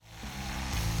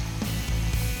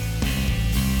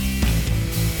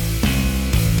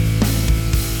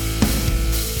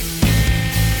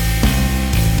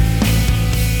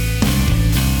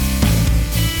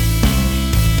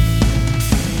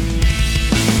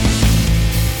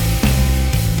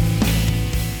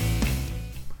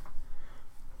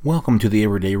Welcome to the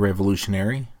Everyday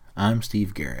Revolutionary. I'm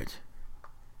Steve Garrett.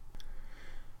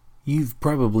 You've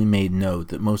probably made note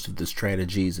that most of the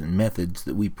strategies and methods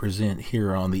that we present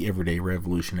here on the Everyday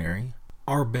Revolutionary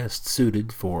are best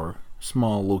suited for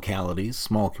small localities,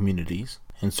 small communities,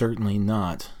 and certainly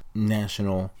not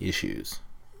national issues.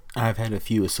 I've had a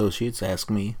few associates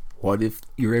ask me, what if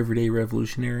your Everyday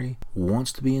Revolutionary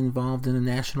wants to be involved in a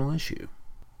national issue?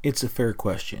 It's a fair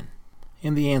question,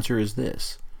 and the answer is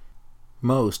this.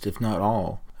 Most, if not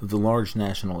all, of the large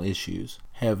national issues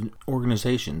have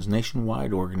organizations,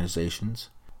 nationwide organizations,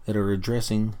 that are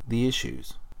addressing the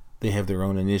issues. They have their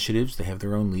own initiatives, they have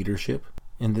their own leadership,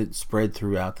 and that spread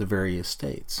throughout the various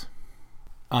states.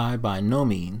 I, by no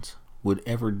means, would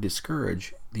ever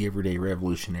discourage the Everyday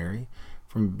Revolutionary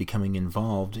from becoming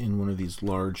involved in one of these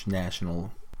large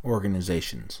national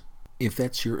organizations. If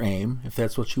that's your aim, if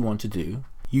that's what you want to do,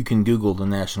 you can Google the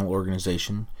national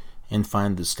organization and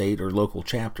find the state or local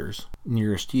chapters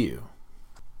nearest you.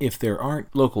 If there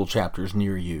aren't local chapters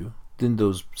near you, then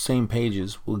those same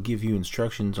pages will give you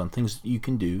instructions on things that you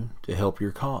can do to help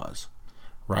your cause.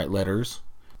 Write letters,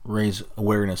 raise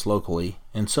awareness locally,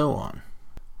 and so on.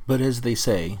 But as they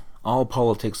say, all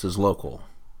politics is local,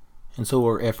 and so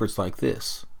are efforts like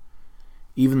this.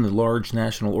 Even the large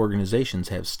national organizations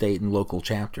have state and local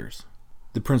chapters.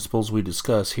 The principles we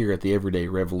discuss here at the Everyday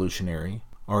Revolutionary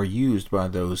are used by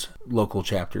those local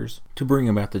chapters to bring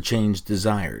about the change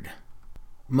desired.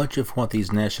 Much of what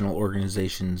these national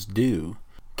organizations do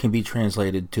can be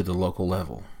translated to the local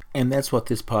level, and that's what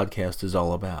this podcast is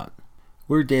all about.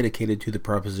 We're dedicated to the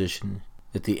proposition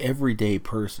that the everyday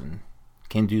person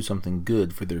can do something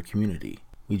good for their community.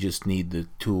 We just need the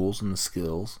tools and the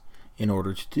skills in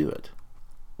order to do it.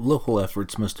 Local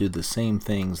efforts must do the same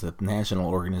things that national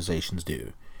organizations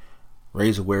do.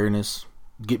 Raise awareness,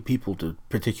 get people to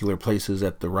particular places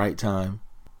at the right time,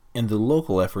 and the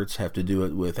local efforts have to do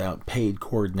it without paid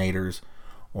coordinators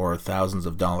or thousands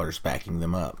of dollars backing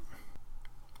them up.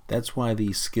 That's why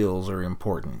these skills are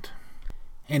important.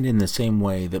 And in the same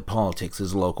way that politics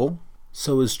is local,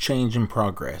 so is change and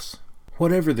progress.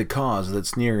 Whatever the cause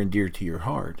that's near and dear to your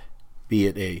heart, be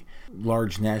it a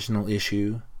large national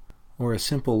issue or a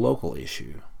simple local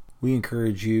issue, we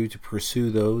encourage you to pursue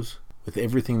those with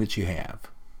everything that you have.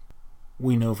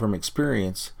 We know from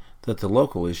experience that the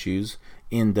local issues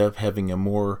end up having a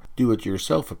more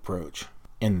do-it-yourself approach,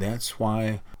 and that's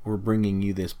why we're bringing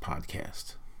you this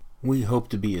podcast. We hope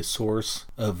to be a source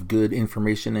of good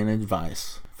information and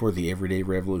advice for the Everyday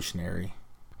Revolutionary,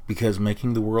 because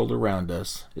making the world around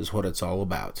us is what it's all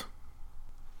about.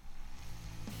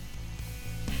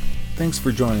 Thanks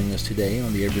for joining us today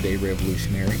on the Everyday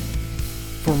Revolutionary.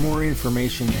 For more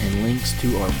information and links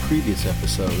to our previous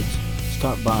episodes,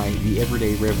 stop by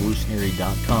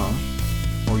theeverydayrevolutionary.com,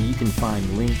 or you can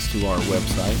find links to our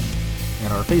website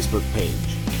and our Facebook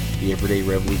page, The Everyday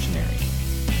Revolutionary.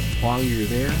 While you're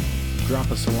there,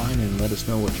 drop us a line and let us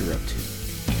know what you're up to.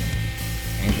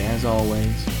 And as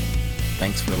always,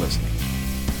 thanks for listening.